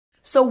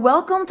So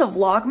welcome to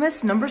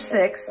Vlogmas number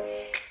 6,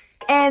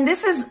 and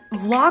this is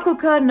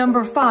Vlogukkah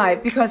number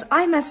 5 because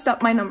I messed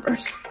up my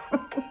numbers.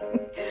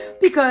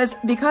 because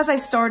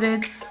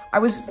I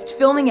was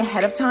filming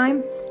ahead of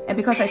time, and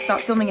because I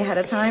stopped filming ahead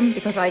of time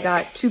because I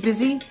got too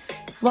busy.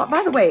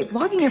 By the way,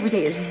 vlogging every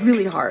day is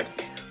really hard.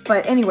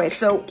 But anyway,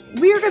 so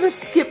we are gonna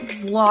skip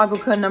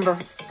Vlogukkah number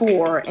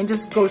 4 and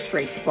just go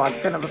straight to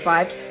Vlogukkah number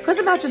 5 because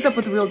it matches up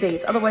with real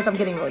dates. Otherwise, I'm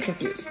getting really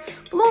confused.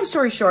 But long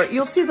story short,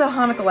 you'll see the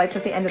Hanukkah lights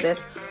at the end of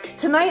this.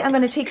 Tonight, I'm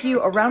gonna take you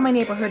around my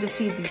neighborhood to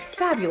see the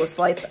fabulous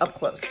lights up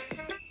close.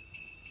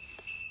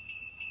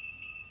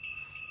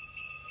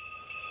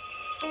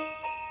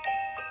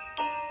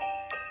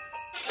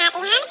 Happy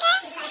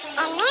Hanukkah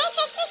and Merry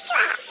Christmas to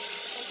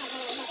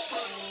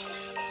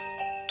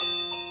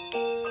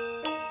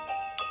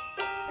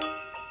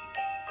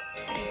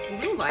all.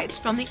 Blue lights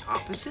from the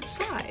opposite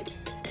side.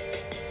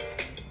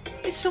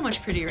 It's so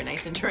much prettier at night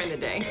than during the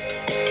day.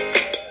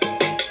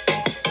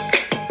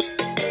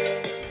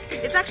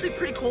 It's actually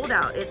pretty cold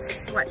out.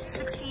 It's, what,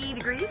 60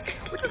 degrees?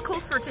 Which is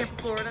cold for Tampa,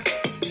 Florida.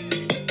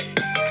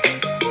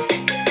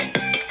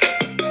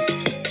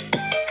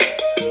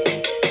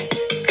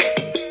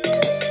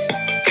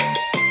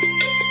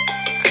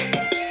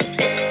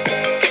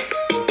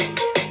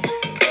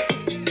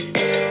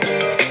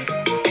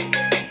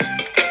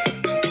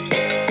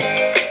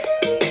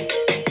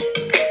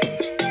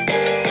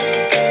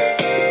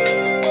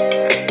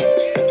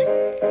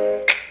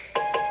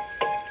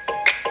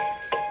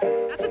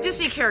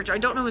 Disney character. I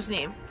don't know his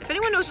name. If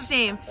anyone knows his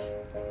name,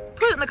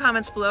 put it in the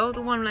comments below.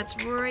 The one that's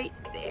right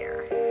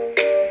there.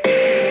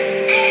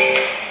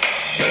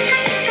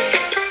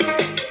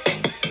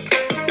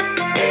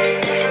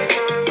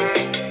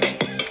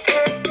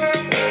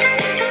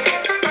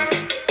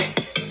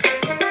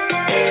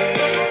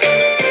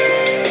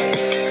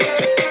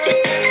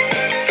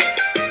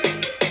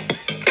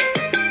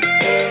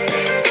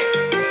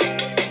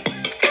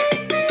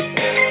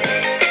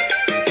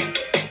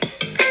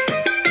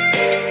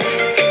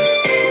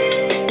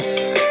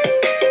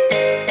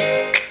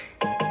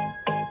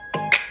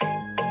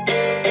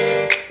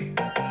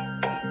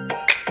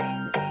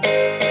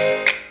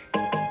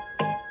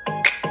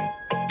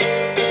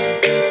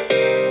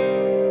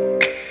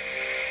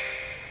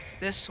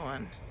 This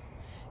one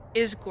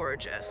is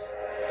gorgeous.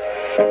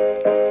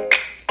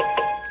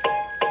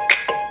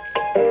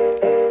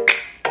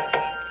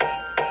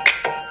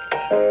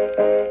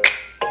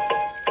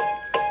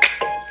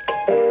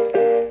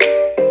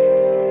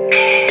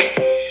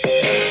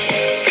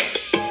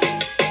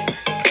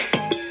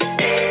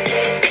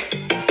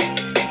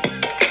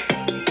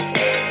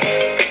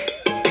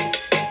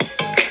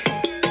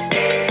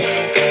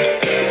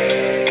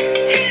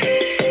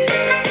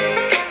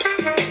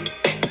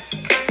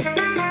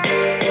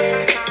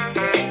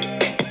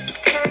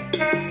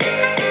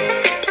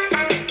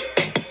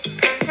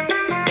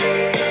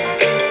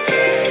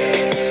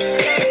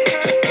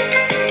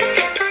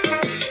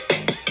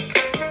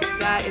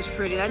 Is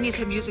pretty. That needs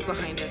some music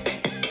behind it.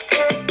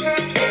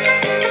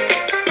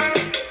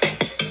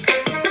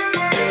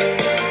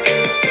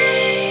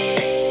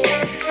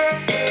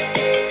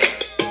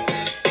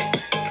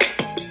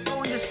 We're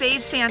going to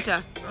save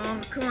Santa.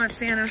 Oh, come on,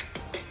 Santa.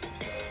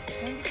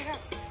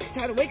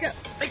 Time to wake up.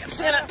 Wake up,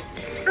 Santa.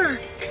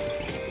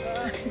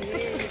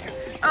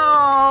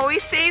 Oh, we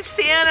saved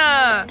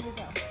Santa.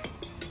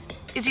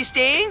 Is he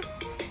staying?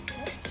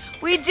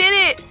 We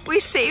did it.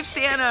 We saved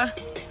Santa.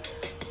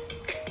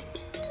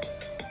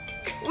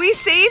 We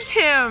saved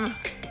him!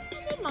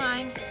 Good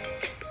mine.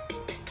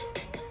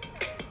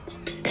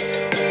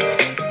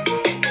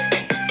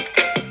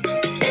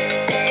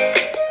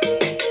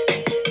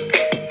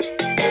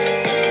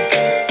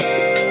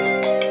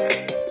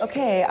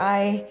 Okay,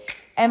 I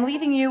am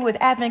leaving you with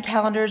advent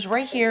calendars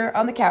right here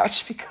on the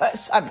couch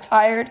because I'm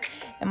tired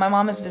and my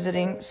mom is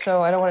visiting,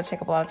 so I don't want to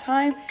take up a lot of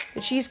time.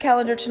 The cheese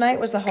calendar tonight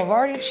was the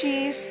Havarti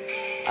cheese.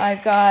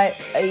 I've got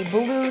a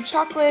blue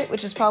chocolate,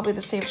 which is probably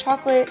the same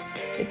chocolate.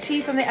 The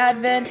tea from the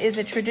Advent is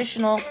a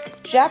traditional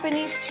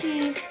Japanese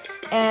tea,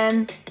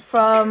 and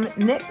from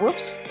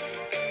NYX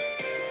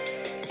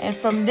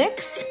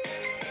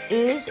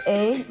is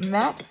a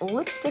matte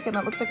lipstick, and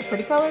that looks like a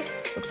pretty color.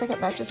 Looks like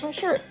it matches my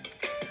shirt.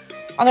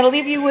 I'm going to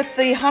leave you with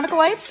the Hanukkah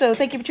lights, so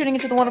thank you for tuning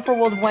into the wonderful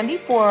world of Wendy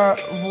for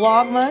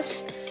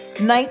Vlogmas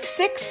Night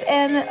 6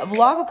 and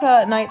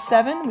Vlogukkah Night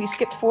 7. We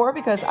skipped 4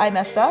 because I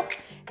messed up.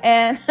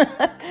 And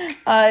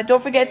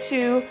don't forget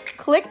to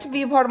click to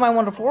be a part of my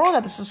wonderful world.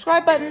 Hit the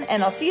subscribe button,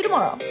 and I'll see you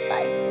tomorrow.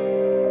 Bye.